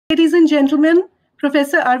Ladies and gentlemen,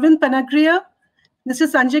 Professor Arvind Panagariya, Mr.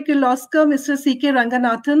 Sanjay Kirloskar, Mr. C.K.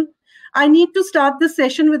 Ranganathan, I need to start this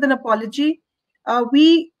session with an apology.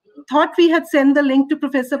 We thought we had sent the link to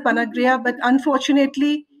Professor Panagariya, but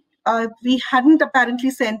unfortunately, we hadn't apparently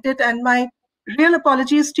sent it. And my real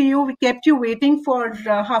apologies to you. We kept you waiting for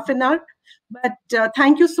half an hour. But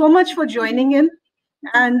thank you so much for joining in.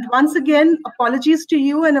 And once again, apologies to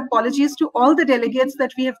you and apologies to all the delegates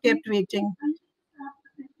that we have kept waiting.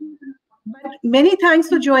 But many thanks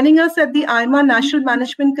for joining us at the AIMA National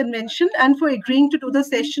Management Convention and for agreeing to do the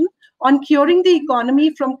session on curing the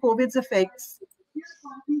economy from COVID's effects.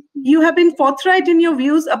 You have been forthright in your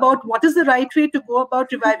views about what is the right way to go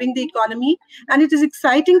about reviving the economy, and it is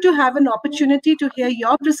exciting to have an opportunity to hear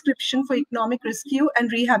your prescription for economic rescue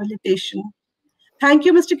and rehabilitation. Thank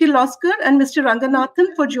you, Mr. Kirloskar and Mr.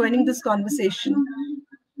 Ranganathan, for joining this conversation.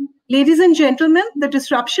 Ladies and gentlemen, the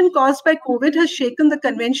disruption caused by COVID has shaken the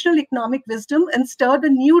conventional economic wisdom and stirred a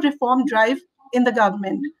new reform drive in the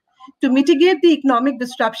government. To mitigate the economic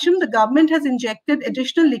disruption, the government has injected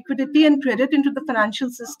additional liquidity and credit into the financial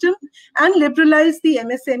system and liberalized the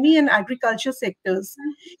MSME and agriculture sectors.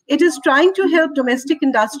 It is trying to help domestic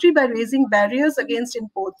industry by raising barriers against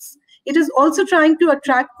imports. It is also trying to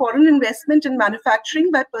attract foreign investment in manufacturing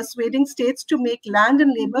by persuading states to make land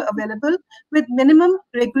and labor available with minimum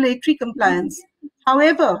regulatory compliance.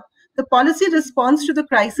 However, the policy response to the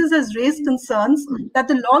crisis has raised concerns that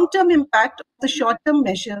the long-term impact of the short-term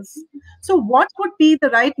measures. So what would be the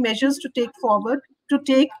right measures to take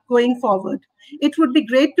going forward? It would be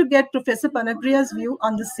great to get Professor Panagariya's view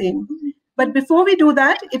on the same. But before we do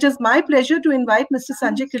that, it is my pleasure to invite Mr.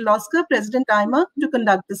 Sanjay Kirloskar, President AIMA, to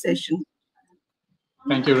conduct the session.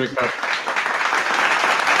 Thank you, Rika.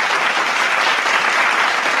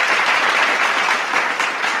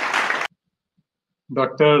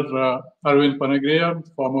 Dr. Arvind Panagariya,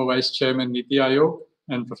 former Vice Chairman, NITI Aayog,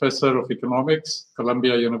 and Professor of Economics,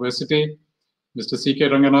 Columbia University. Mr. C.K.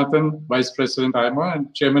 Ranganathan, Vice President, AIMA,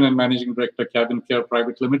 and Chairman and Managing Director, CavinKare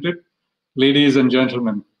Private Limited. Ladies and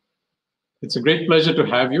gentlemen, it's a great pleasure to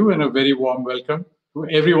have you and a very warm welcome to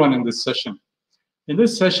everyone in this session. In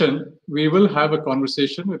this session, we will have a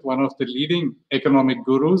conversation with one of the leading economic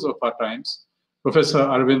gurus of our times, Professor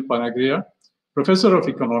Arvind Panagariya, Professor of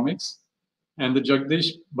Economics, and the Jagdish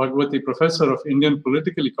Bhagwati Professor of Indian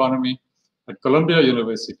Political Economy at Columbia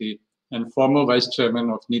University and former Vice Chairman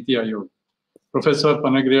of NITI Aayog. Professor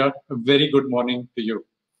Panagariya, a very good morning to you.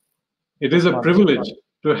 It is a privilege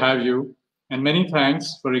to have you, and many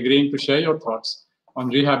thanks for agreeing to share your thoughts on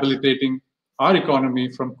rehabilitating our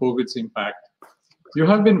economy from COVID's impact. You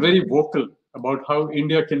have been very vocal about how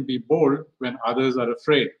India can be bold when others are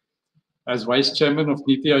afraid. As Vice Chairman of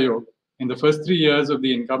NITI Aayog, in the first 3 years of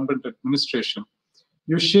the incumbent administration,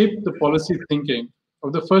 you shaped the policy thinking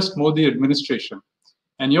of the first Modi administration,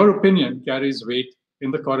 and your opinion carries weight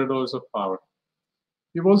in the corridors of power.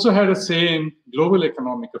 You've also had a say in global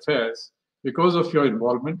economic affairs because of your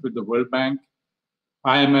involvement with the World Bank,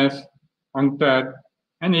 IMF, UNCTAD,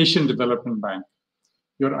 and Asian Development Bank.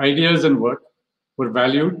 Your ideas and work were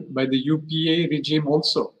valued by the UPA regime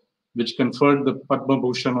also, which conferred the Padma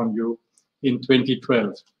Bhushan on you in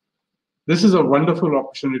 2012. This is a wonderful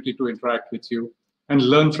opportunity to interact with you and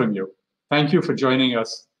learn from you. Thank you for joining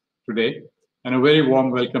us today, and a very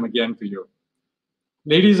warm welcome again to you.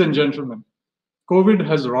 Ladies and gentlemen, COVID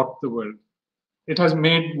has rocked the world. It has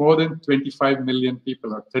made more than 25 million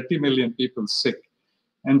people or 30 million people sick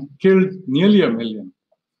and killed nearly 1 million.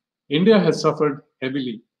 India has suffered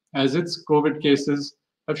heavily as its COVID cases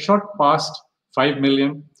have shot past 5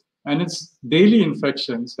 million and its daily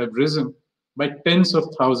infections have risen by tens of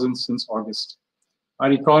thousands since August.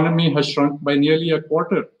 Our economy has shrunk by nearly a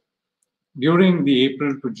quarter during the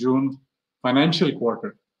April to June financial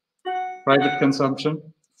quarter. Private consumption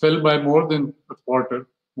fell by more than a quarter,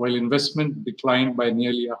 while investment declined by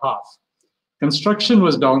nearly a half. Construction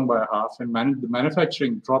was down by a half, and the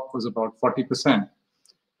manufacturing drop was about 40%.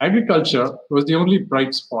 Agriculture was the only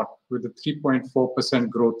bright spot with a 3.4%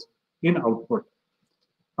 growth in output.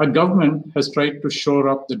 Our government has tried to shore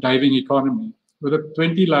up the diving economy with a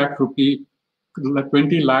 20 lakh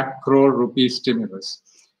crore rupee stimulus,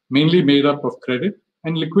 mainly made up of credit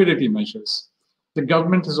and liquidity measures. The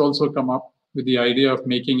government has also come up with the idea of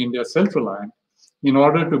making India self-reliant in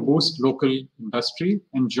order to boost local industry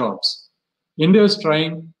and jobs. India is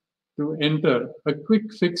trying to enter a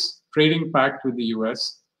quick fix trading pact with the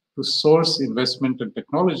US to source investment and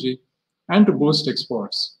technology and to boost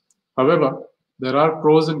exports. However, there are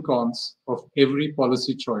pros and cons of every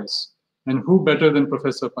policy choice. And who better than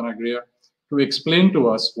Professor Panagariya to explain to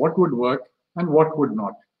us what would work and what would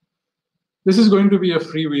not? This is going to be a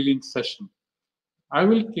freewheeling session. I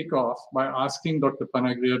will kick off by asking Dr.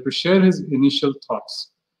 Panagariya to share his initial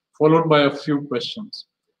thoughts, followed by a few questions.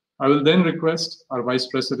 I will then request our Vice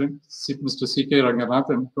President, Mr. C.K.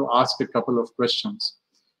 Ranganathan, to ask a couple of questions.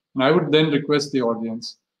 And I would then request the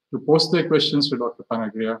audience to post their questions to Dr.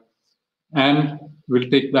 Panagariya, and we'll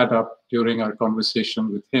take that up during our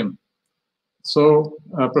conversation with him. So,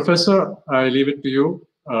 Professor, I leave it to you,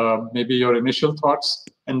 maybe your initial thoughts,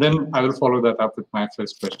 and then I will follow that up with my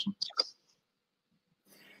first question.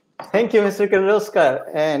 Thank you, Mr. Kirloskar,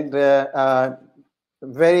 and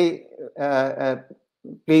very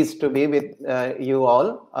pleased to be with you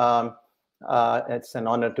all. It's an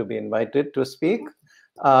honor to be invited to speak.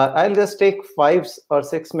 I'll just take 5 or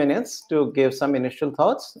 6 minutes to give some initial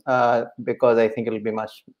thoughts because I think it'll be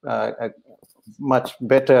much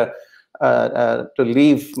better to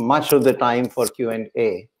leave much of the time for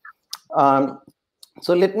Q&A.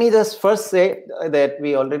 So let me just first say that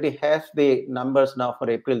we already have the numbers now for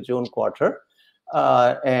April-June quarter,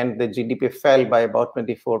 and the GDP fell by about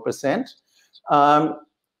 24%.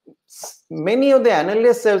 Many of the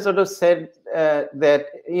analysts have sort of said that,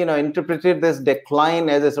 interpreted this decline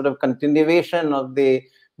as a sort of continuation of the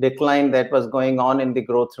decline that was going on in the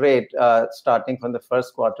growth rate starting from the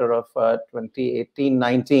first quarter of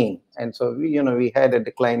 2018-19. And so, we had a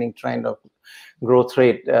declining trend of growth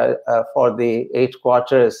rate for the 8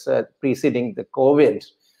 quarters preceding the COVID.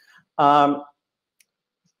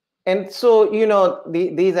 And so,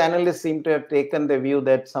 these analysts seem to have taken the view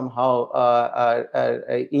that somehow,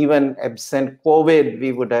 even absent COVID,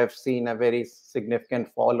 we would have seen a very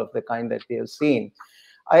significant fall of the kind that we have seen.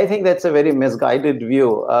 I think that's a very misguided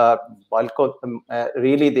view.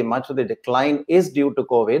 Really, much of the decline is due to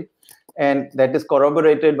COVID, and that is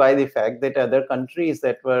corroborated by the fact that other countries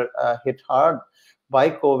that were hit hard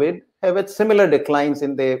by COVID have had similar declines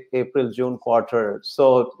in the April-June quarter.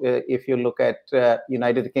 So if you look at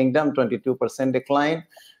United Kingdom, 22% decline,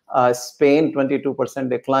 Spain, 22%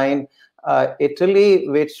 decline, Italy,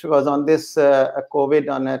 which was on this COVID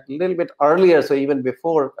on a little bit earlier, so even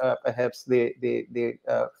before perhaps the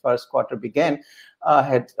first quarter began,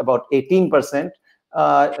 had about 18%.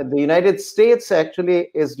 The United States actually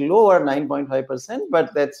is lower, 9.5%,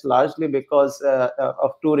 but that's largely because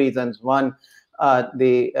of 2 reasons. One,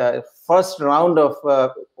 the first round of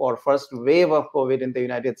or first wave of COVID in the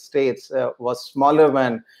United States was smaller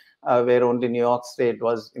one, where only New York State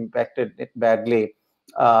was impacted badly.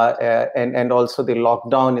 And also the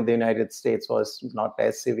lockdown in the United States was not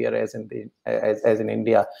as severe as in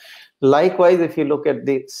India. Likewise, if you look at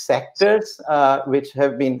the sectors which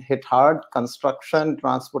have been hit hard, construction,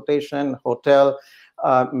 transportation, hotel,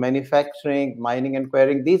 manufacturing, mining and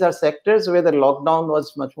quarrying, these are sectors where the lockdown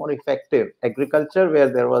was much more effective. Agriculture, where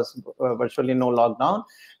there was virtually no lockdown,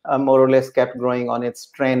 more or less kept growing on its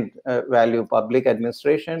trend value. Public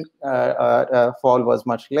administration fall was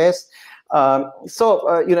much less.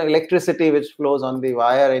 Electricity, which flows on the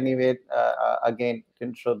wire anyway, again,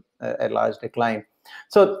 didn't show a large decline.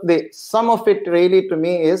 So the sum of it really to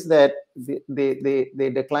me is that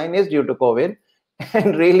the decline is due to COVID,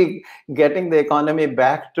 and really getting the economy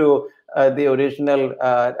back to the original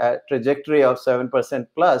trajectory of 7%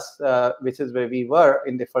 plus, which is where we were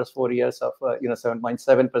in the first 4 years of,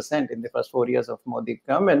 7.7% in the first 4 years of Modi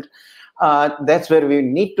government. That's where we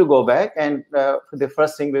need to go back. And the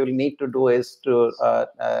first thing we will need to do is to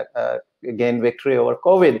gain victory over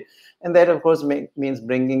COVID. And that, of course, means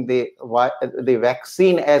bringing the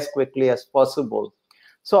vaccine as quickly as possible.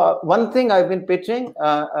 So one thing I've been pitching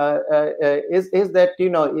is that,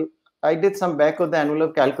 I did some back of the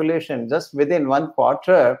envelope calculation just within 1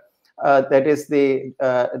 quarter, that is the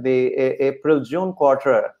April-June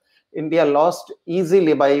quarter. India lost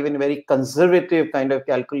easily, by even very conservative kind of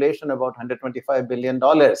calculation, about $125 billion.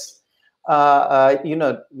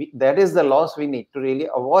 That is the loss we need to really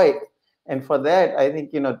avoid. And for that, I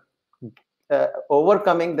think,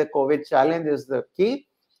 overcoming the COVID challenge is the key.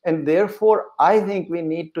 And therefore, I think we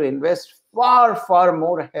need to invest far, far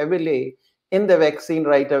more heavily in the vaccine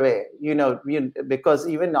right away, because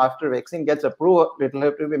even after vaccine gets approved, it will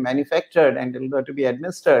have to be manufactured and it will have to be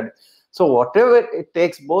administered. So whatever it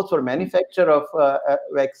takes, both for manufacture of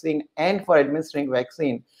vaccine and for administering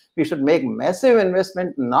vaccine, we should make massive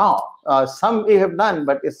investment now. Some we have done,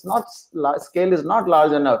 but it's not, scale is not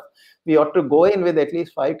large enough. We ought to go in with at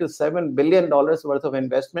least $5 to $7 billion worth of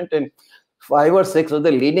investment in 5 or 6 of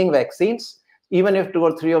the leading vaccines. Even if 2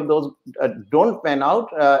 or 3 of those don't pan out,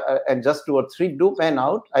 and just 2 or 3 do pan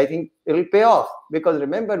out, I think it'll pay off. Because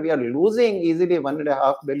remember, we are losing easily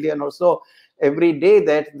 $1.5 billion or so every day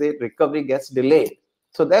that the recovery gets delayed.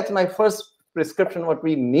 So that's my first prescription, what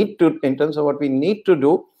we need to, in terms of what we need to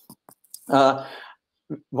do.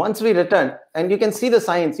 Once we return, and you can see the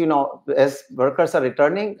signs, as workers are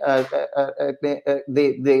returning, the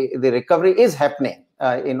recovery is happening.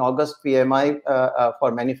 In August, PMI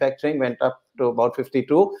for manufacturing went up to about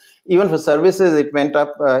 52. Even for services, it went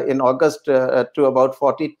up in August to about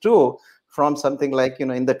 42 from something like,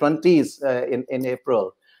 in the 20s in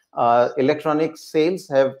April. Electronic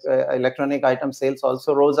sales electronic item sales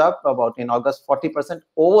also rose up about in August 40%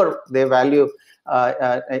 over their value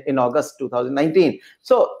in August 2019.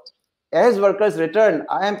 So as workers return,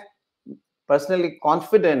 I am personally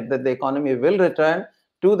confident that the economy will return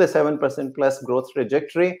to the 7% plus growth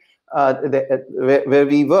trajectory where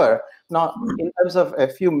we were. Now, in terms of a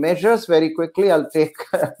few measures, very quickly, I'll take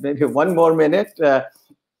maybe 1 more minute,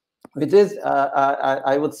 which is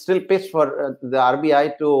I would still pitch for the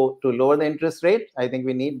RBI to lower the interest rate. I think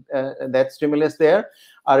we need that stimulus there.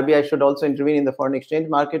 RBI should also intervene in the foreign exchange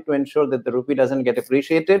market to ensure that the rupee doesn't get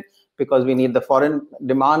appreciated, because we need the foreign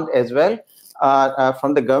demand as well.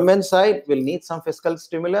 From the government side, we'll need some fiscal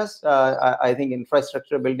stimulus. I think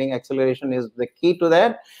infrastructure building acceleration is the key to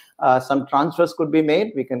that. Some transfers could be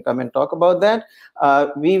made. We can come and talk about that.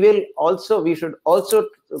 We should also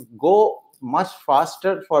go much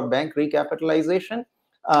faster for bank recapitalization.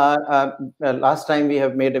 Last time we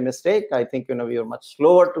have made a mistake. I think we were much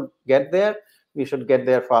slower to get there. We should get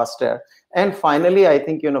there faster. And finally, I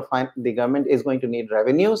think the government is going to need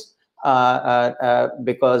revenues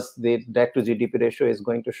because the debt to GDP ratio is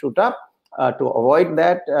going to shoot up. To avoid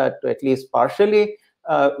that, to at least partially,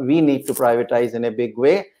 we need to privatize in a big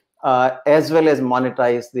way, as well as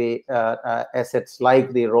monetize the assets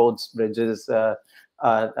like the roads, bridges,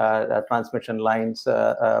 transmission lines,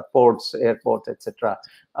 ports, airports, etc.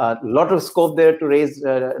 A lot of scope there to raise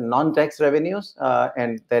non-tax revenues,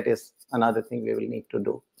 and that is another thing we will need to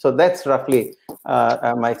do. So that's roughly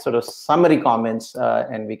my sort of summary comments,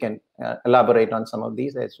 and we can elaborate on some of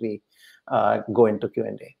these as we go into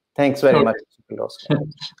Q&A. Thanks very much, Kirloskar.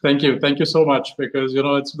 Thank you so much, because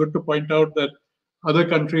it's good to point out that other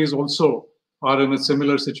countries also are in a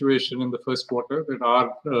similar situation in the first quarter, that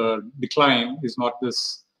our decline is not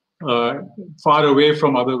this far away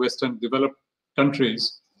from other Western developed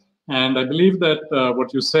countries. And I believe that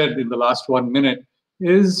what you said in the last 1 minute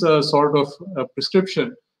is sort of a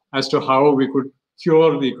prescription as to how we could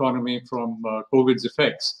cure the economy from COVID's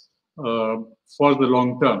effects for the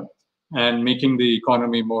long term and making the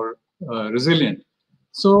economy more resilient.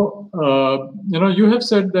 So, you have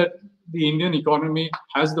said that the Indian economy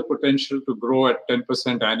has the potential to grow at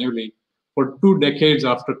 10% annually for 2 decades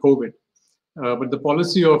after COVID. But the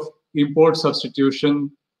policy of import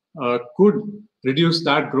substitution could reduce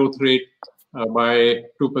that growth rate by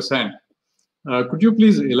 2%. Could you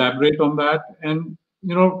please elaborate on that? And,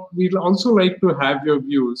 we'd also like to have your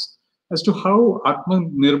views as to how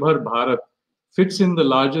Atmanirbhar Bharat fits in the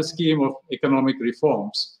larger scheme of economic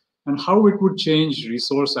reforms and how it would change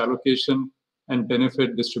resource allocation and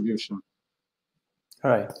benefit distribution.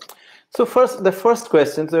 All right. So the first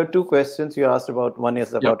questions, there are 2 questions you asked about. One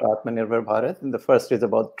is about Atmanirbhar Bharat, and the first is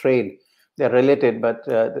about trade. They're related, but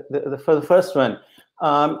for the first one,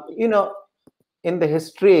 in the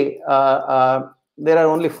history, there are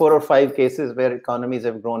only 4 or 5 cases where economies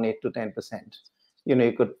have grown 8 to 10%.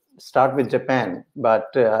 You could start with Japan, but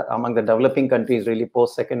among the developing countries, really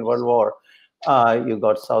post Second World War, you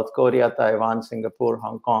got South Korea, Taiwan, Singapore,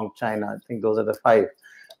 Hong Kong, China. I think those are the 5.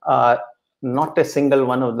 Not a single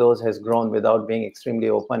one of those has grown without being extremely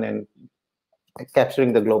open and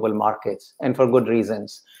capturing the global markets, and for good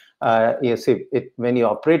reasons. You see, when you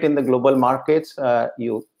operate in the global markets,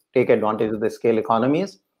 you take advantage of the scale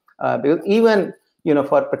economies. Because even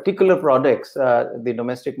for particular products, the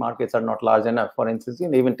domestic markets are not large enough. For instance,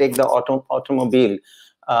 even take the automobile.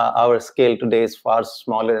 Our scale today is far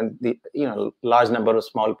smaller, and the large number of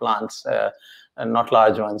small plants, and not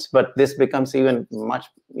large ones. But this becomes even much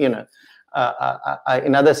in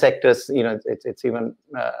other sectors. It's even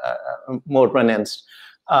more pronounced.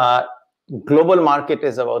 Global market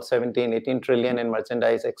is about 17-18 trillion in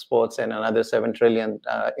merchandise exports and another 7 trillion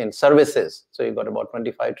in services. So you've got about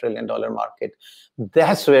 $25 trillion market.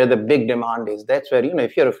 That's where the big demand is. That's where,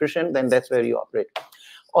 if you're efficient, then that's where you operate.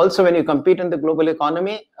 Also, when you compete in the global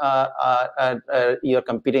economy, you're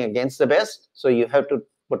competing against the best. So you have to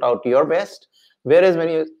put out your best. Whereas when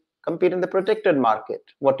you compete in the protected market,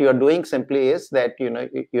 what you're doing simply is that,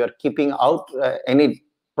 you're keeping out any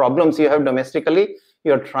problems you have domestically.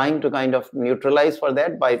 You're trying to kind of neutralize for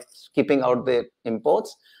that by keeping out the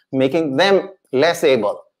imports, making them less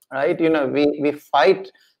able, right? We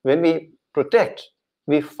fight, when we protect,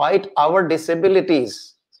 we fight our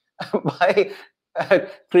disabilities by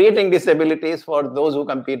creating disabilities for those who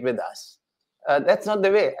compete with us. That's not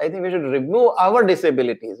the way. I think we should remove our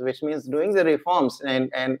disabilities, which means doing the reforms and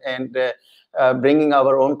bringing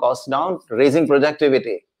our own costs down, raising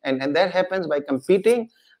productivity. And that happens by competing,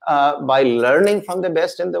 by learning from the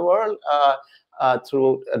best in the world,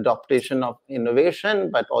 through adaptation of innovation,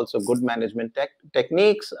 but also good management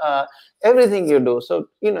techniques, everything you do. So,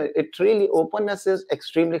 it really, openness is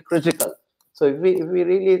extremely critical. So if we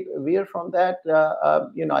really veer from that,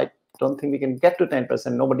 I don't think we can get to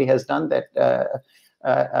 10%. Nobody has done that,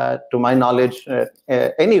 to my knowledge,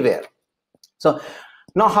 anywhere. So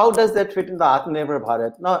now, how does that fit in the Atmanirbhar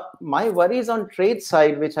Bharat? Now, my worries on trade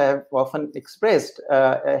side, which I have often expressed,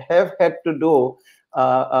 have had to do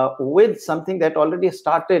with something that already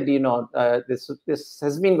started. This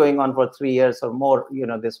has been going on for 3 years or more.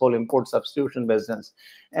 This whole import substitution business,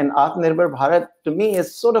 and Atmanirbhar Bharat to me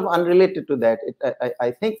is sort of unrelated to that.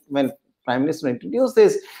 I think when Prime Minister introduced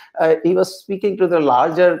this, he was speaking to the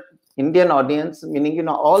larger Indian audience, meaning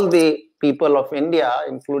all the people of India,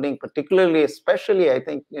 including particularly, especially I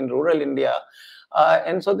think in rural India,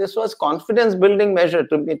 and so this was confidence building measure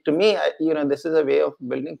to me. This is a way of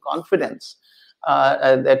building confidence,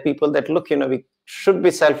 that people that look, we should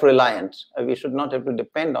be self-reliant. We should not have to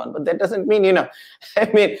depend on. But that doesn't mean,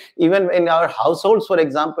 even in our households, for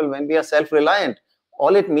example, when we are self-reliant,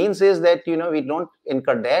 all it means is that, we don't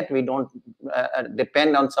incur debt, we don't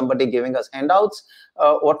depend on somebody giving us handouts.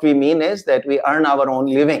 What we mean is that we earn our own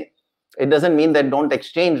living. It doesn't mean that don't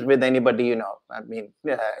exchange with anybody,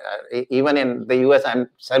 even in the US, I'm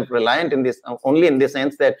self-reliant in this, only in the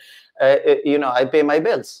sense that, I pay my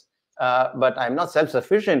bills. But I'm not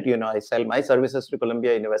self-sufficient. I sell my services to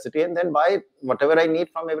Columbia University and then buy whatever I need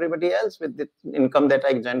from everybody else with the income that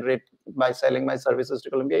I generate by selling my services to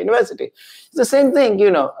Columbia University. It's the same thing,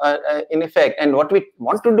 in effect. And what we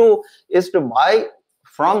want to do is to buy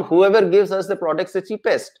from whoever gives us the products the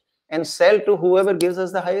cheapest and sell to whoever gives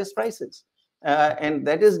us the highest prices. And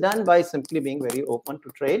that is done by simply being very open to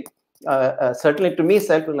trade. Certainly to me,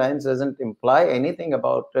 self-reliance doesn't imply anything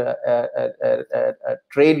about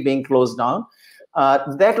trade being closed down.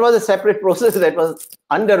 That was a separate process that was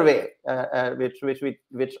underway,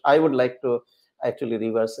 which I would like to actually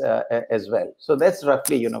reverse as well. So that's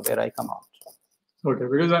roughly, where I come out. Okay,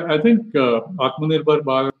 because I think Atmanirbhar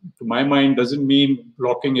Bharat, to my mind, doesn't mean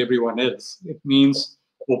blocking everyone else. It means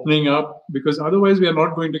opening up, because otherwise we are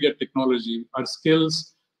not going to get technology. Our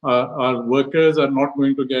skills, our workers are not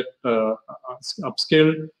going to get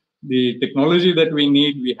upskilled. The technology that we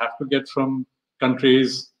need, we have to get from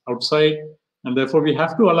countries outside, and therefore we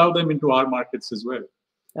have to allow them into our markets as well.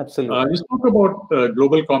 Absolutely. You spoke about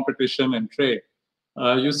global competition and trade.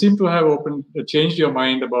 You seem to have changed your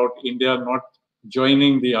mind about India not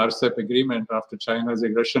joining the RCEP agreement after China's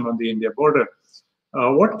aggression on the India border.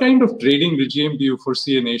 What kind of trading regime do you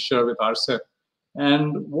foresee in Asia with RCEP?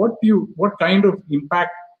 And what kind of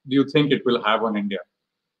impact do you think it will have on India?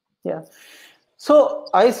 Yeah. So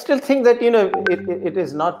I still think that, it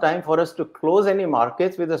is not time for us to close any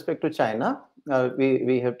markets with respect to China.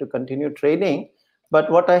 We have to continue trading. But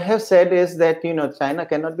what I have said is that, China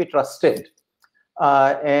cannot be trusted.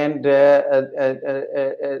 And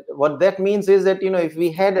what that means is that, if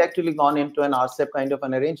we had actually gone into an RCEP kind of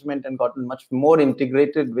an arrangement and gotten much more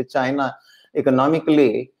integrated with China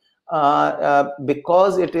economically,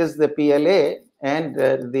 because it is the PLA and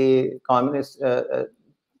the Communist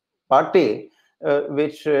Party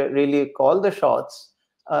which really call the shots,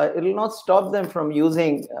 it will not stop them from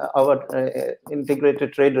using our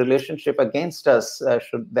integrated trade relationship against us,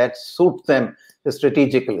 should that suit them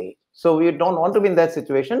strategically. So we don't want to be in that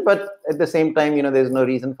situation, but at the same time, there's no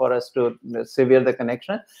reason for us to sever the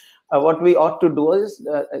connection. What we ought to do is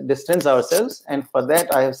distance ourselves, and for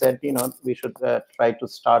that, I have said, we should try to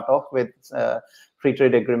start off with free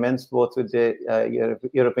trade agreements, both with the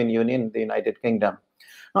European Union and the United Kingdom.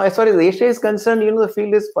 Now, as far as Asia is concerned, the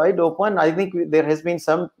field is quite open. I think there has been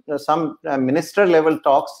some minister level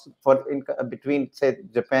talks between, say,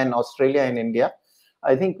 Japan, Australia, and India.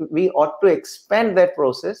 I think we ought to expand that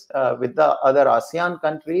process with the other ASEAN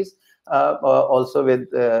countries, also with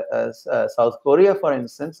South Korea, for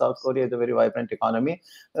instance. South Korea is a very vibrant economy.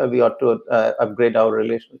 We ought to upgrade our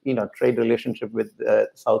trade relationship with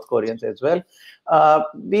South Koreans as well.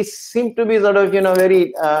 We seem to be sort of,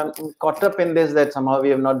 very caught up in this, that somehow we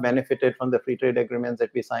have not benefited from the free trade agreements that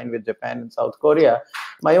we signed with Japan and South Korea.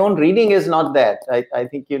 My own reading is not that. I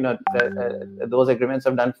think, those agreements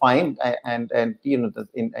have done fine, and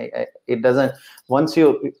it doesn't, once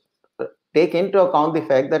you take into account the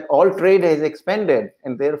fact that all trade has expanded,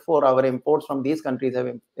 and therefore our imports from these countries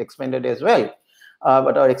have expanded as well.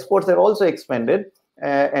 but our exports have also expanded.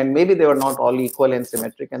 And maybe they were not all equal and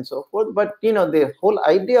symmetric and so forth. But, the whole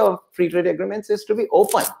idea of free trade agreements is to be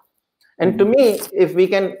open. And to me, if we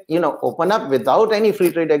can, open up without any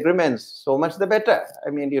free trade agreements, so much the better. I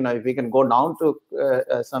mean, if we can go down to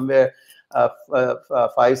somewhere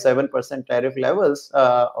 5-7% tariff levels,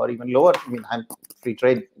 or even lower. I mean, I'm free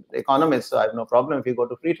trade economist, so I have no problem if we go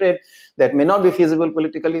to free trade. That may not be feasible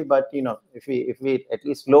politically, but if we at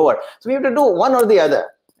least lower. So we have to do one or the other.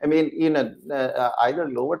 I mean, either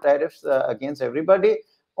lower tariffs against everybody,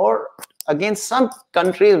 or against some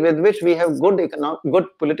countries with which we have good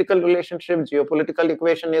political relationship, geopolitical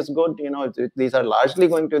equation is good. These are largely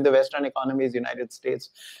going to the Western economies, United States,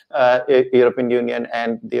 European Union,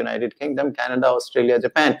 and the United Kingdom, Canada, Australia,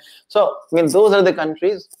 Japan. So, I mean, those are the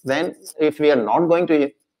countries. Then, if we are not going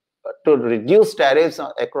to reduce tariffs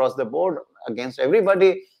across the board against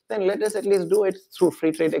everybody, then let us at least do it through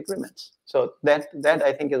free trade agreements. So that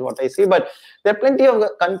I think is what I see. But there are plenty of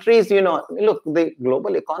countries, look, the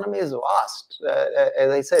global economy is vast.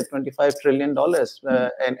 As I said, $25 trillion,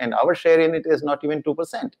 and our share in it is not even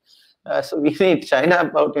 2%. So we need China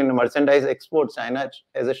about merchandise exports. China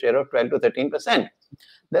has a share of 12 to 13%.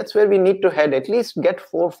 That's where we need to head. At least get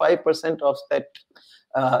 4-5% of that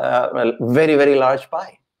very, very large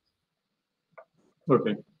pie.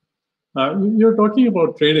 Okay. You're talking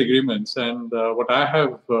about trade agreements, and what I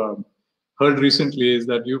have heard recently is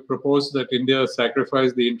that you propose that India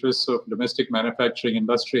sacrifice the interests of domestic manufacturing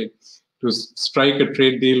industry to strike a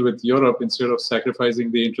trade deal with Europe instead of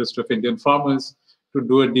sacrificing the interest of Indian farmers to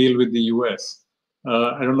do a deal with the US.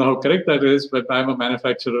 I don't know how correct that is, but I'm a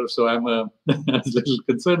manufacturer, so I'm a little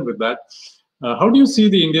concerned with that. How do you see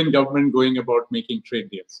the Indian government going about making trade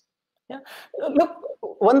deals? Yeah. Look,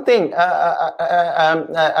 one thing,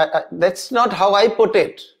 that's not how I put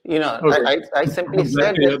it. Okay. I simply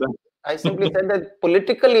said that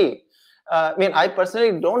politically, I mean, I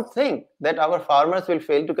personally don't think that our farmers will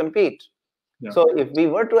fail to compete. Yeah. So if we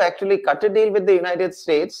were to actually cut a deal with the United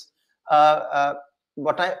States,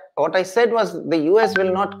 what I said was the US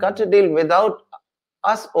will not cut a deal without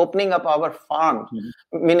us opening up our farms,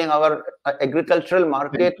 meaning our agricultural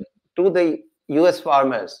market to the US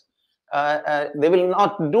farmers. They will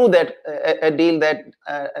not do that a deal that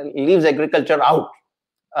leaves agriculture out,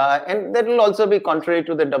 and that will also be contrary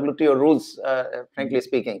to the WTO rules, frankly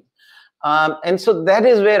speaking. And so that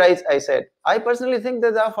is where I said I personally think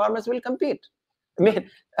that our farmers will compete. I mean,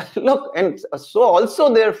 look, and so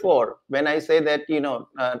also therefore, when I say that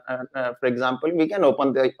for example, we can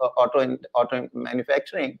open the auto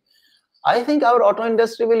manufacturing, I think our auto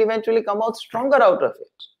industry will eventually come out stronger out of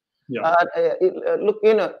it. Yeah. Look,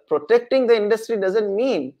 protecting the industry doesn't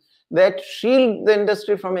mean that shield the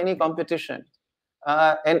industry from any competition.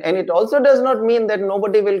 And it also does not mean that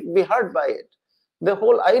nobody will be hurt by it. The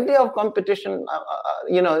whole idea of competition,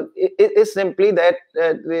 is simply that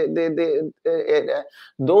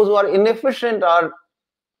those who are inefficient are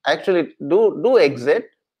actually do exit,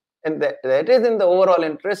 and that is in the overall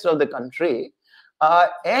interest of the country.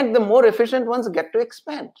 And the more efficient ones get to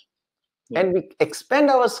expand. And we expand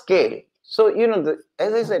our scale. So,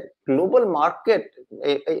 as I said, global market,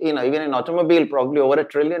 even in automobile, probably over $1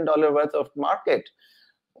 trillion worth of market,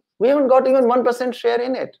 we haven't got even 1% share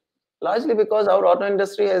in it, largely because our auto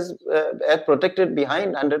industry has protected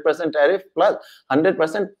behind 100% tariff plus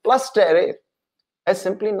 100% plus tariff, has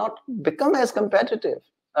simply not become as competitive.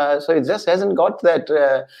 So it just hasn't got that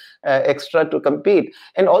extra to compete.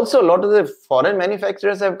 And also, a lot of the foreign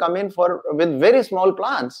manufacturers have come in with very small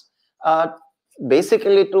plants.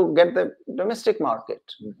 Basically to get the domestic market.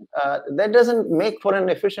 That doesn't make for an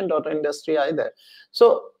efficient auto industry either.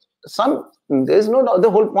 So there's no doubt. The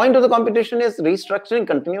whole point of the competition is restructuring,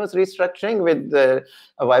 continuous restructuring with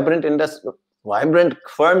vibrant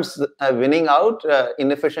firms winning out,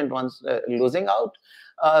 inefficient ones losing out.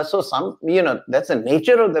 So that's the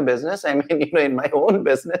nature of the business. I mean, in my own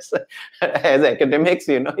business as academics,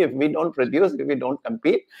 if we don't produce, if we don't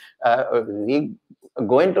compete, we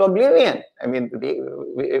go into oblivion. I mean,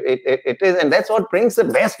 it is, and that's what brings the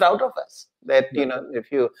best out of us. That, if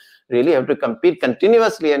you really have to compete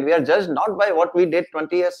continuously, and we are judged not by what we did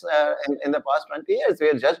 20 years in the past 20 years, we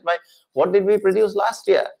are judged by what did we produce last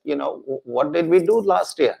year, what did we do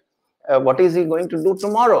last year, what is he going to do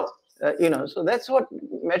tomorrow. So that's what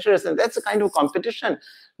measures, and that's the kind of competition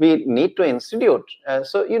we need to institute.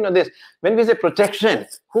 So, when we say protection,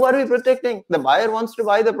 who are we protecting? The buyer wants to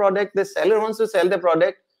buy the product, the seller wants to sell the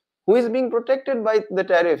product. Who is being protected by the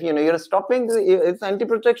tariff? You're stopping, it's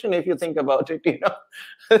anti-protection if you think about it,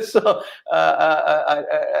 So,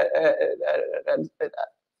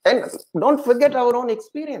 and don't forget our own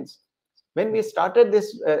experience. When we started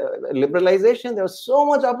this liberalization, there was so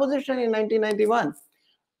much opposition in 1991.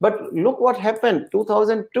 But look what happened.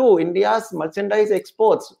 2002, India's merchandise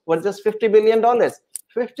exports were just $50 billion.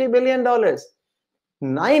 $50 billion.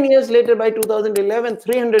 9 years later, by 2011,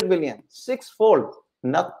 300 billion, sixfold.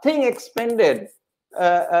 Nothing expanded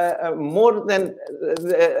more than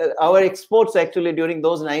our exports actually during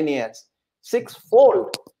those 9 years.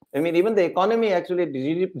 Sixfold. I mean, even the economy actually,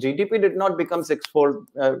 GDP did not become sixfold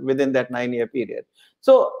within that 9-year period.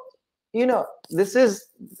 So, you know, this is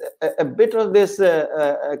a bit of this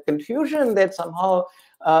confusion that somehow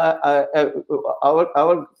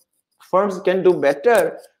our firms can do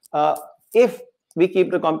better if we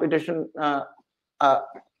keep the competition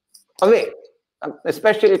away,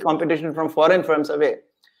 especially competition from foreign firms away.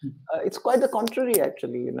 It's quite the contrary,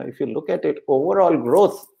 actually. You know, if you look at it, overall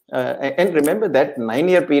growth, and remember that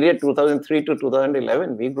 9-year period, 2003 to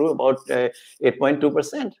 2011, we grew about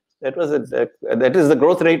 8.2%. That was that is the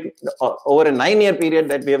growth rate over a 9-year period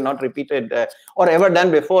that we have not repeated or ever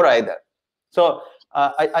done before either. So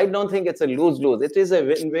I don't think it's a lose-lose. It is a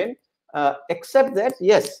win-win, except that,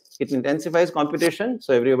 yes, it intensifies competition,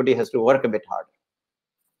 so everybody has to work a bit harder.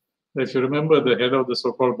 If you remember, the head of the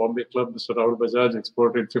so-called Bombay Club, Mr. Rahul Bajaj,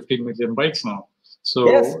 exported 15 million bikes now. So,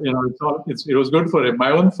 yes, you know, it was good for him.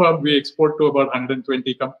 My own firm, we export to about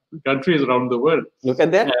 120 countries around the world. Look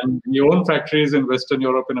at that. And we own factories in Western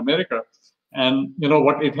Europe and America. And, you know,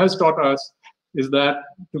 what it has taught us is that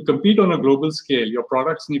to compete on a global scale, your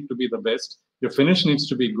products need to be the best, your finish needs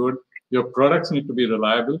to be good, your products need to be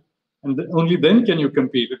reliable, and only then can you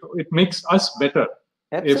compete. It makes us better.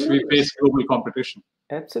 Absolutely. If we face global competition.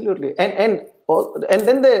 Absolutely, and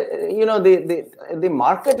then the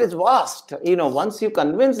market is vast. You know, once you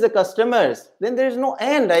convince the customers, then there is no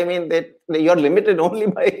end. I mean, that you're limited only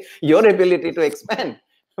by your ability to expand.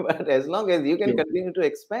 But as long as you can continue to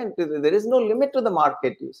expand, there is no limit to the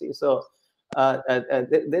market. You see, so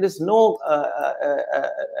there is no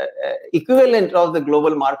equivalent of the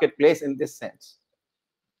global marketplace in this sense.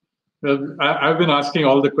 Well, I've been asking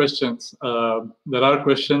all the questions. There are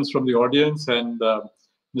questions from the audience, and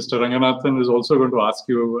Mr. Ranganathan is also going to ask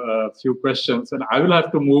you a few questions. And I will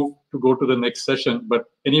have to move to go to the next session. But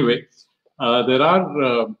anyway, there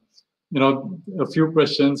are a few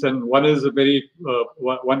questions, and one is a very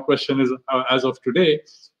one question is as of today.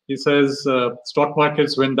 He says stock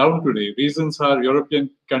markets went down today. Reasons are European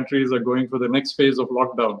countries are going for the next phase of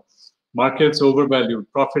lockdown. Markets overvalued,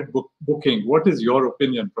 profit booking. What is your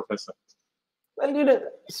opinion, Professor? Well, you know,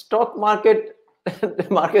 stock markets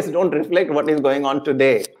don't reflect what is going on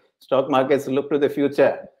today. Stock markets look to the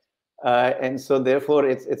future. And so therefore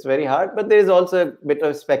it's very hard, but there is also a bit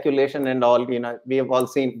of speculation and all. You know, we have all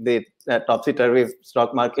seen the topsy-turvy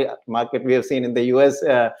stock market we have seen in the US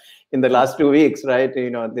in the last 2 weeks, right? You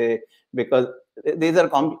know, because these are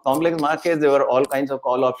complex markets. There were all kinds of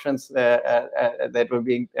call options that were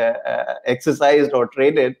being exercised or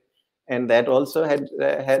traded, and that also had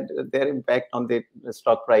their impact on the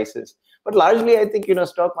stock prices. But largely, I think, you know,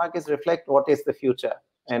 stock markets reflect what is the future,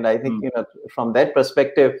 and I think, you know, from that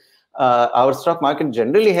perspective, our stock market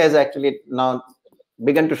generally has actually now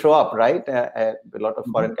begun to show up, right? A lot of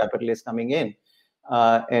foreign capital is coming in.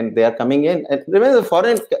 And they are coming in. And remember, the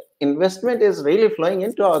foreign investment is really flowing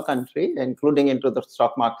into our country, including into the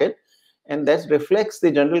stock market. And that reflects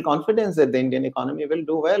the general confidence that the Indian economy will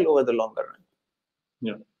do well over the longer run.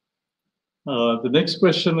 Yeah. The next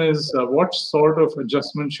question is, what sort of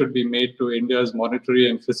adjustment should be made to India's monetary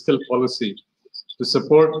and fiscal policy to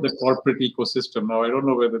support the corporate ecosystem? Now, I don't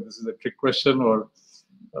know whether this is a trick question or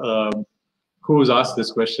who's asked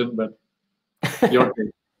this question, but your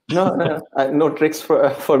take. No tricks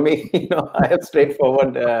for me. You know, I have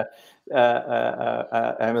straightforward.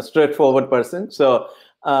 I'm a straightforward person. So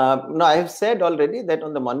no, I have said already that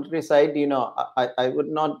on the monetary side, you know, I would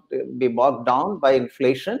not be bogged down by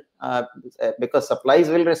inflation because supplies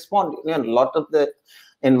will respond. You know, a lot of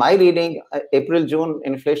in my reading, April-June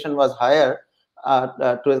inflation was higher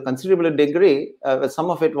to a considerable degree. Some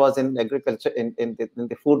of it was in agriculture, in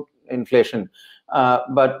the food inflation,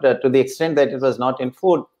 but to the extent that it was not in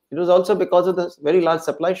food, it was also because of the very large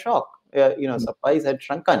supply shock. You know, supplies had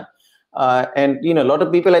shrunken. And, you know, a lot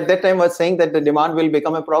of people at that time were saying that the demand will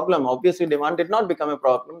become a problem. Obviously, demand did not become a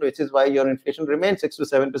problem, which is why your inflation remained 6 to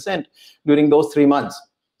 7% during those 3 months.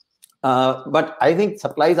 But I think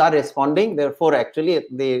supplies are responding. Therefore, actually,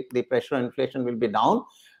 the pressure on inflation will be down.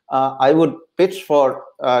 I would pitch for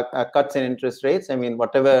cuts in interest rates. I mean,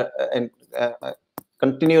 whatever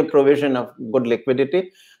continued provision of good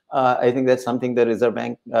liquidity. I think that's something the Reserve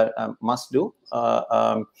Bank must do.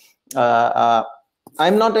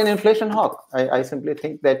 I'm not an inflation hawk. I simply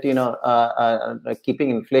think that, keeping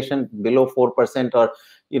inflation below 4% or,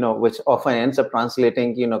 which often ends up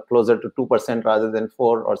translating, closer to 2% rather than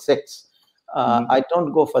 4 or 6. I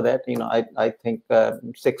don't go for that. I think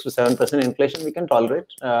 6 to 7% inflation we can tolerate,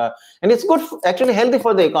 and it's good, actually healthy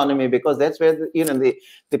for the economy, because that's where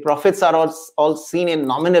the profits are all seen in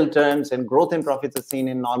nominal terms, and growth in profits is seen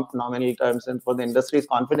in nominal terms. And for the industry's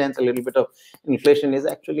confidence, a little bit of inflation is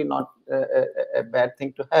actually not a bad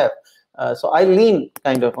thing to have. So I lean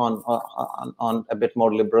kind of on a bit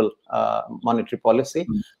more liberal monetary policy,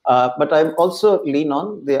 but I also lean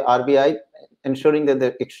on the RBI ensuring that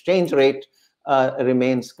the exchange rate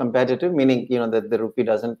remains competitive, meaning that the rupee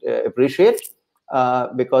doesn't appreciate,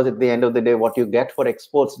 because at the end of the day, what you get for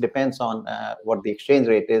exports depends on what the exchange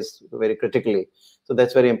rate is very critically. So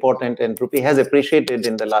that's very important, and rupee has appreciated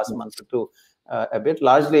in the last month or two a bit,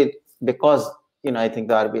 largely because I think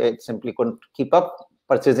the RBI simply couldn't keep up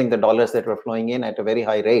purchasing the dollars that were flowing in at a very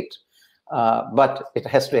high rate. But it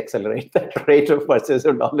has to accelerate that rate of purchase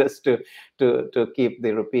of dollars to keep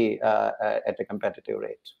the rupee at a competitive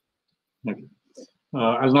rate. Okay.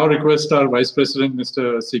 I'll now request our Vice President,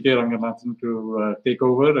 Mr. C.K. Ranganathan, to take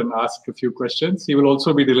over and ask a few questions. He will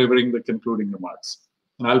also be delivering the concluding remarks.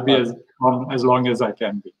 And I'll be as long as I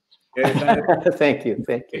can be. Thank you.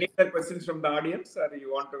 Any other questions from the audience? Or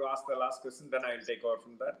you want to ask the last question, then I'll take over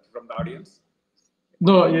from the audience.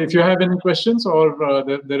 No, if you have any questions, or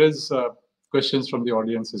there is questions from the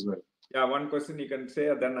audience as well. Yeah, one question you can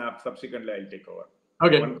say, then subsequently I'll take over.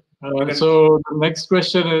 Okay. So the next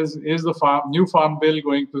question is the new farm bill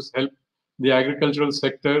going to help the agricultural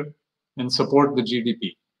sector and support the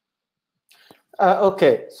GDP?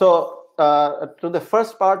 Okay. So to the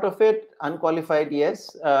first part of it, unqualified, yes.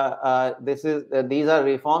 These are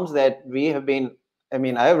reforms that we have been, I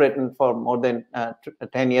have written for more than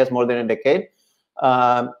 10 years, more than a decade.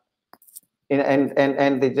 And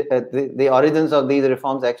the origins of these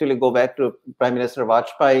reforms actually go back to Prime Minister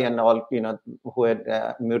Vajpayee and all, who had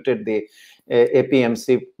mooted the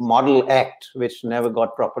APMC Model Act, which never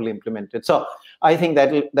got properly implemented. So I think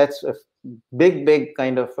that's a big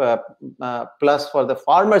kind of plus for the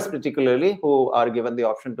farmers, particularly, who are given the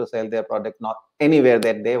option to sell their product not anywhere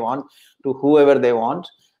that they want, to whoever they want.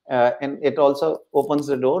 And it also opens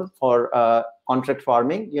the door for contract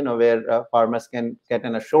farming, where farmers can get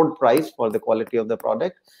an assured price for the quality of the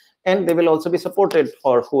product, and they will also be supported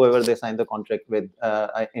for whoever they sign the contract with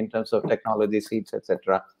in terms of technology, seeds,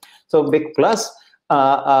 etc. So big plus.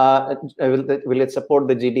 Will it support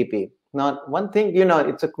the GDP? Now, one thing,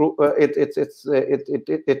 it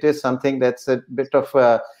is something that's a bit of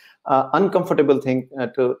a uncomfortable thing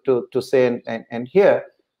to say and hear,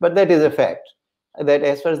 but that is a fact. That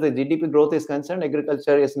as far as the GDP growth is concerned,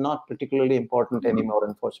 agriculture is not particularly important anymore,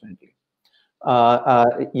 unfortunately.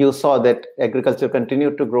 You saw that agriculture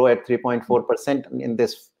continued to grow at 3.4% in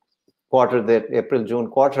this quarter, the April-June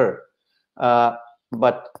quarter,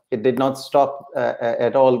 but it did not stop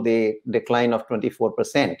at all the decline of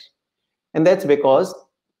 24%. And that's because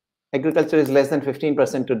agriculture is less than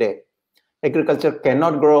 15% today. Agriculture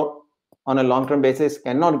cannot grow on a long-term basis,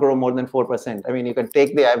 cannot grow more than 4%. You can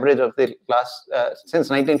take the average of the last,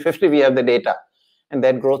 since 1950, we have the data, and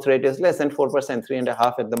that growth rate is less than 4%,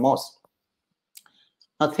 3.5% at the most.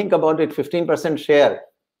 Now think about it, 15% share,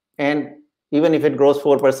 and even if it grows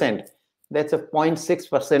 4%, that's a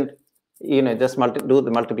 0.6%, just do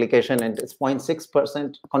the multiplication, and it's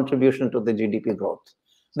 0.6% contribution to the GDP growth.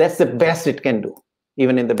 That's the best it can do,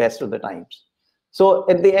 even in the best of the times. So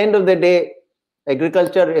at the end of the day,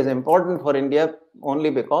 agriculture is important for India only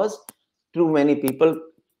because too many people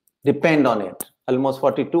depend on it. Almost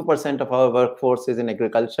 42% of our workforce is in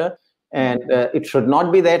agriculture, and it should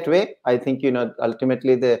not be that way. I think,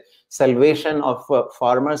 ultimately the salvation of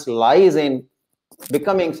farmers lies in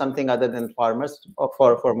becoming something other than farmers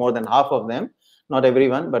for more than half of them. Not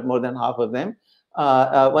everyone, but more than half of them.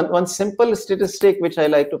 One simple statistic which I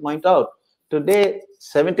like to point out. Today,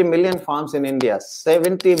 70 million farms in India,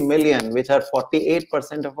 70 million, which are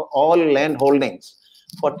 48% of all land holdings.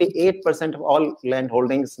 48% of all land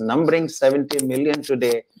holdings, numbering 70 million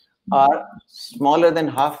today, are smaller than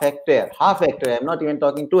half hectare. Half hectare, I'm not even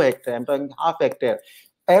talking 2 hectare, I'm talking half hectare.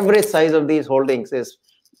 Average size of these holdings is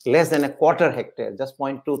less than a quarter hectare, just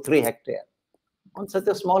 0.23 hectare. On such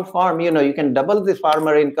a small farm, you can double the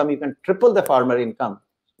farmer income, you can triple the farmer income.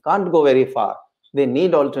 Can't go very far. They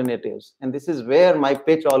need alternatives. And this is where my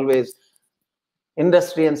pitch always,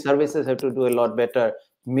 industry and services have to do a lot better.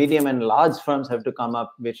 Medium and large firms have to come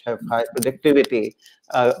up, which have high productivity,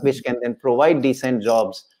 which can then provide decent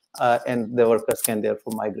jobs, and the workers can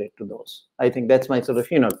therefore migrate to those. I think that's my sort of,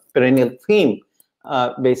 perennial theme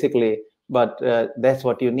basically, but that's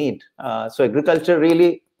what you need. So agriculture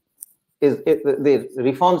really the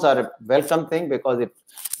reforms are a welcome thing because it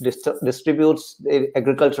distributes the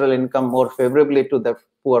agricultural income more favorably to the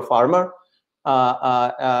poor farmer.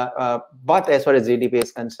 But as far as GDP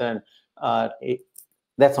is concerned,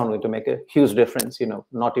 that's not going to make a huge difference.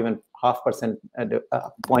 Not even 0.5%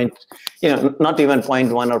 point. Not even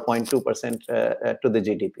 0.1 or 0.2% to the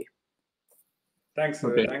GDP. Thanks.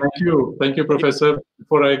 Okay. Thank you, Professor.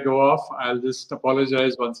 Before I go off, I'll just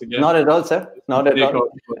apologize once again. Not at all, sir. Not at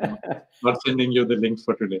all. Not sending you the link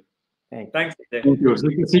for today. Thanks. Thank you.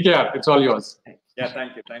 CKR, it's all yours. Yeah,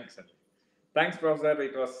 thank you. Thanks, Sanjay. Thanks, Professor.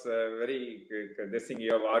 It was very this thing.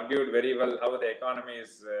 You have argued very well how the economy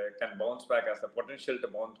can bounce back, has the potential to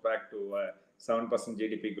bounce back to 7%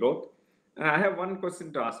 GDP growth. I have one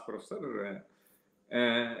question to ask, Professor.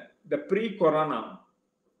 The pre-corona,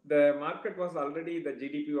 the market was already, the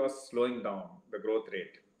GDP was slowing down, the growth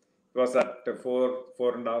rate. It was at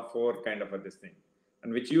 4.5 kind of this thing,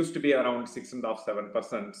 and which used to be around 6.5,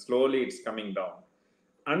 7%. Slowly it's coming down.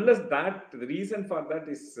 Unless the reason for that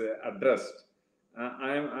is addressed,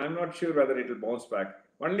 I'm not sure whether it will bounce back.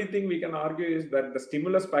 Only thing we can argue is that the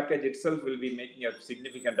stimulus package itself will be making a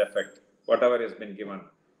significant effect, whatever has been given.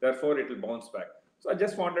 Therefore, it will bounce back. So I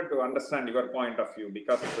just wanted to understand your point of view,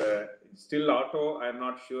 because still auto, I'm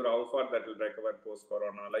not sure how far that will recover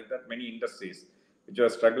post-corona. Like that, many industries which are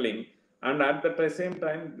struggling. And at the same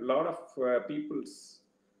time, a lot of people's...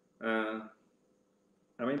 am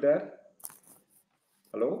I there?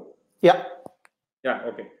 Hello? Yeah. Yeah,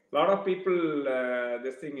 okay. A lot of people,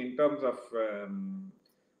 this thing in terms of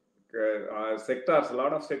sectors, a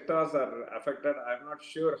lot of sectors are affected. I'm not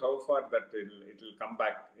sure how far that it will come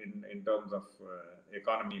back in terms of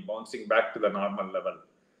economy bouncing back to the normal level.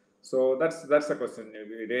 So that's the question.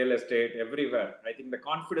 Real estate, everywhere. I think the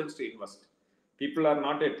confidence to invest. People are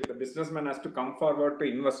not yet. The businessman has to come forward to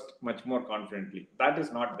invest much more confidently. That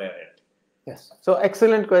is not there yet. Yes. So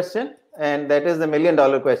excellent question. And that is the $1 million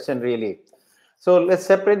question, really. So let's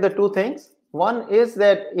separate the two things. One is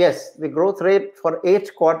that, yes, the growth rate for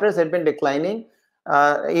 8 quarters had been declining.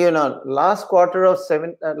 Last quarter of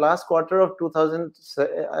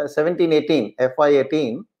 2017-18,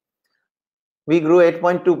 FY18, we grew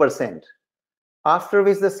 8.2%. After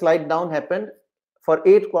which the slide down happened. For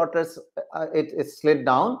 8 quarters, it slid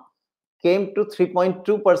down, came to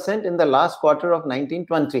 3.2% in the last quarter of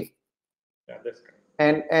 1920. Yeah, that's correct.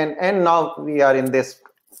 And now we are in this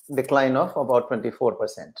decline of about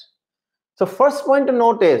 24%. So first point to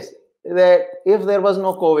note is that if there was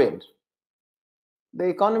no COVID, the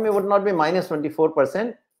economy would not be minus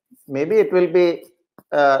 24%. Maybe it will be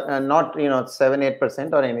not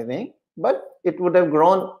 7-8% or anything, but it would have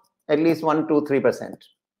grown at least 1-3%.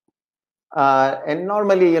 And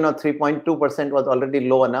normally 3.2% was already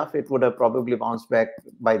low enough. It would have probably bounced back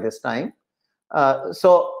by this time.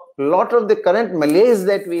 So a lot of the current malaise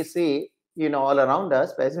that we see all around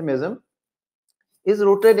us, pessimism, is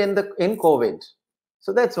rooted in COVID.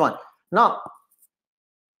 So that's one. Now,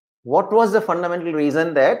 what was the fundamental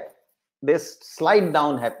reason that this slide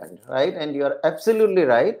down happened, right? And you are absolutely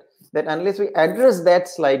right that unless we address that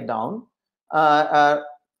slide down,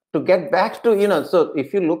 to get back to, so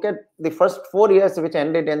if you look at the first 4 years which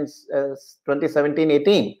ended in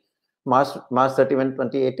 2017-18, March 31,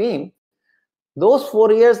 2018, those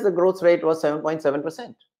 4 years, the growth rate was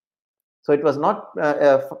 7.7%. So it was not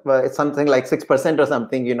something like 6% or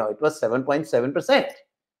something, it was 7.7%.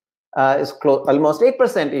 It's close, almost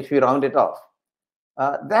 8% if you round it off.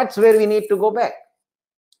 That's where we need to go back.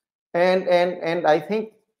 And I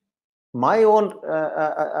think my own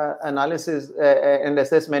analysis and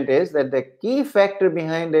assessment is that the key factor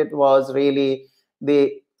behind it was really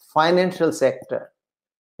the financial sector.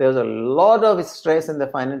 There's a lot of stress in the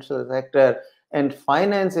financial sector, and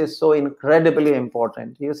finance is so incredibly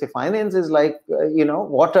important. You see, finance is like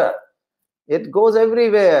water. It goes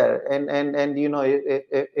everywhere, and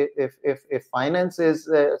if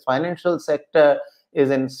financial sector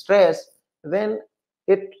is in stress, then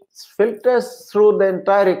it filters through the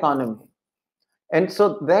entire economy, and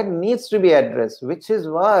so that needs to be addressed. Which is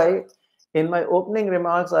why, in my opening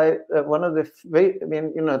remarks, one of the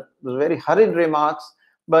very hurried remarks,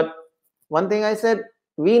 but one thing I said,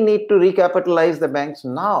 we need to recapitalize the banks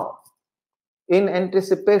now, in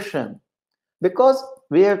anticipation, because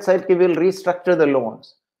we have said we will restructure the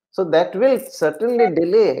loans. So that will certainly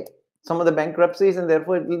delay some of the bankruptcies, and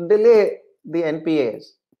therefore it will delay the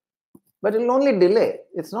NPAs. But it will only delay.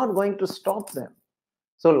 It's not going to stop them.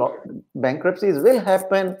 So bankruptcies will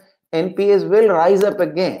happen, NPAs will rise up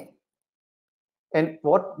again. And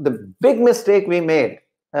what the big mistake we made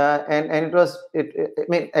and it was, I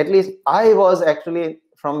mean, at least I was actually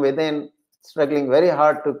from within struggling very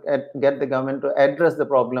hard to get the government to address the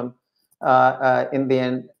problem. In the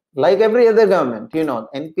end, like every other government,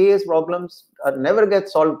 NPA's problems never get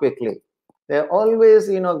solved quickly. They're always,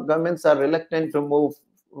 governments are reluctant to move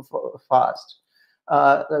fast.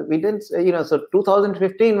 We didn't, so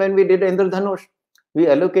 2015, when we did Indradhanush, we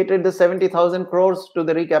allocated the 70,000 crores to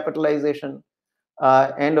the recapitalization.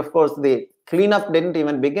 And of course, the cleanup didn't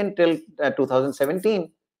even begin till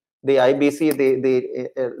 2017. The IBC,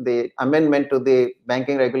 the amendment to the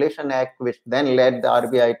Banking Regulation Act, which then led the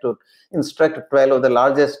RBI to instruct 12 of the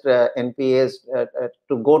largest NPAs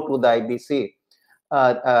to go to the IBC.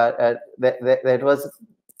 That was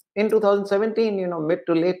in 2017, mid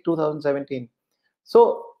to late 2017.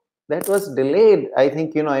 So that was delayed, I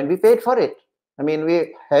think, and we paid for it. I mean,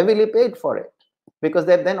 we heavily paid for it, because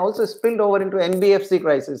that then also spilled over into NBFC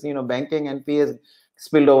crisis. Banking NPAs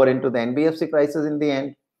spilled over into the NBFC crisis in the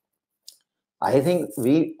end. I think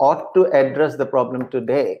we ought to address the problem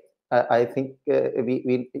today. I think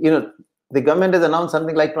the government has announced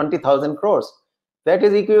something like 20,000 crores. That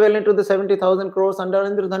is equivalent to the 70,000 crores under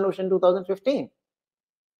Indradhanush in 2015.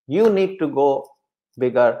 You need to go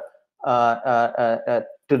bigger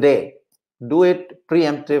today. Do it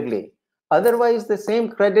preemptively. Otherwise, the same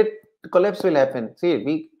credit collapse will happen. See,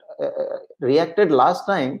 we reacted last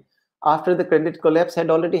time after the credit collapse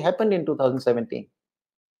had already happened in 2017.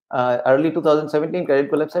 Early 2017, credit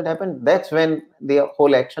collapse had happened. That's when the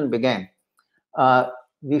whole action began.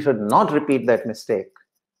 We should not repeat that mistake.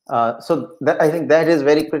 So I think that is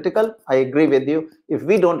very critical. I agree with you. If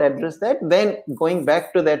we don't address that, then going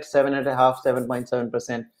back to that 7.5%,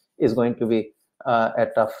 7.7% is going to be a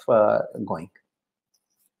tough going.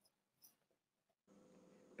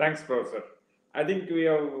 Thanks, Professor. I think we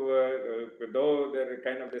have, though there are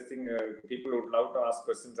kind of this thing, people would love to ask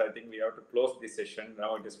questions. I think we have to close this session.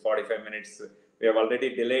 Now it is 45 minutes. We have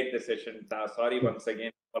already delayed the session. Sorry once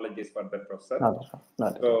again. Apologies for that, Professor.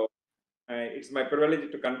 So it's my privilege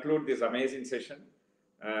to conclude this amazing session.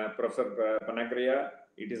 Professor Panagariya,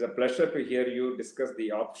 it is a pleasure to hear you discuss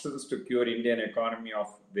the options to cure Indian economy of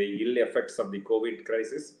the ill effects of the COVID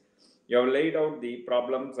crisis. You have laid out the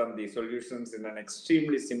problems and the solutions in an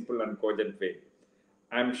extremely simple and cogent way.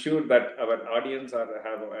 I'm sure that our audience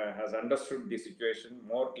has understood the situation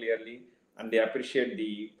more clearly, and they appreciate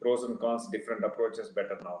the pros and cons, different approaches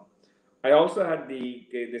better now. I also had the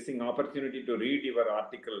opportunity to read your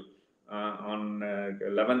article on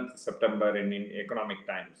 11th September in Economic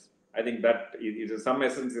Times. I think that is some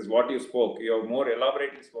essence is what you spoke. You have more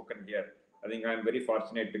elaborately spoken here. I think I'm very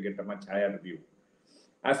fortunate to get a much higher view.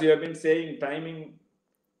 As you have been saying, timing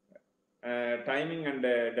and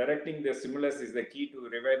directing the stimulus is the key to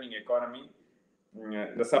reviving economy.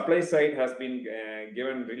 The supply side has been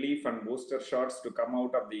given relief and booster shots to come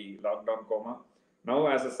out of the lockdown coma. Now,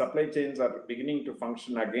 as the supply chains are beginning to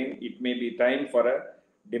function again, it may be time for a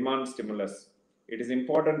demand stimulus. It is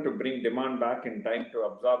important to bring demand back in time to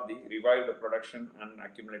absorb the revived production and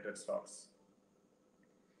accumulated stocks.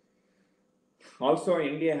 Also,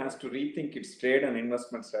 India has to rethink its trade and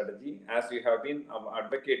investment strategy. As we have been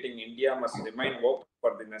advocating, India must remain open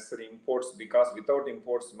for the necessary imports, because without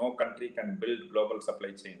imports, no country can build global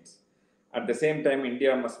supply chains. At the same time,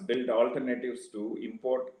 India must build alternatives to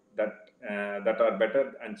import that are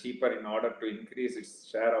better and cheaper in order to increase its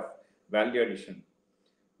share of value addition.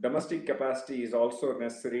 Domestic capacity is also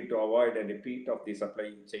necessary to avoid a repeat of the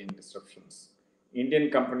supply chain disruptions. Indian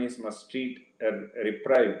companies must treat a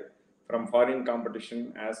reprieve from foreign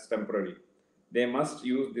competition as temporary. They must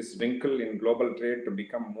use this wrinkle in global trade to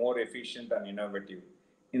become more efficient and innovative.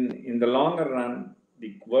 In the longer run,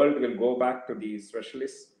 the world will go back to the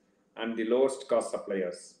specialists and the lowest cost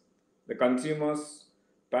suppliers. The consumers'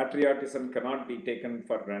 patriotism cannot be taken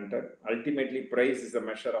for granted. Ultimately, price is a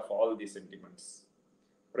measure of all these sentiments.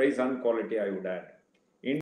 Price and quality, I would add.